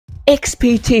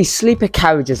XPT sleeper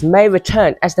carriages may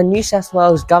return as the New South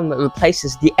Wales government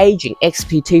replaces the aging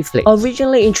XPT fleet.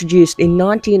 Originally introduced in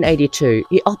 1982,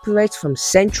 it operates from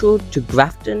Central to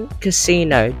Grafton,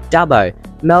 Casino, Dubbo,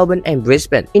 Melbourne and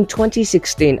Brisbane. In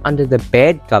 2016, under the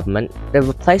Baird government, the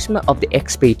replacement of the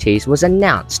XPTs was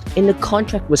announced and the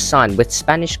contract was signed with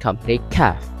Spanish company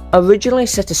CAF. Originally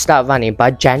set to start running by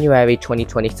January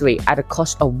 2023 at a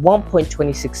cost of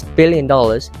 $1.26 billion,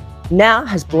 now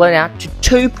has blown out to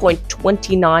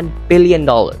 $2.29 billion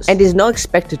and is not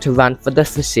expected to run for the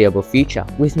foreseeable future,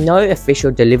 with no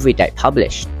official delivery date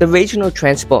published. The Regional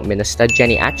Transport Minister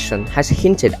Jenny Atchison has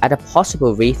hinted at a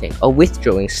possible rethink of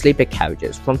withdrawing sleeper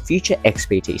carriages from future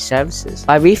XPT services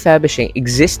by refurbishing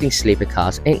existing sleeper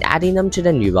cars and adding them to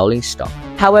the new rolling stock.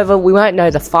 However, we won't know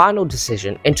the final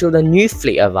decision until the new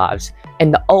fleet arrives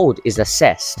and the old is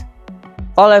assessed.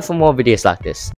 Follow for more videos like this.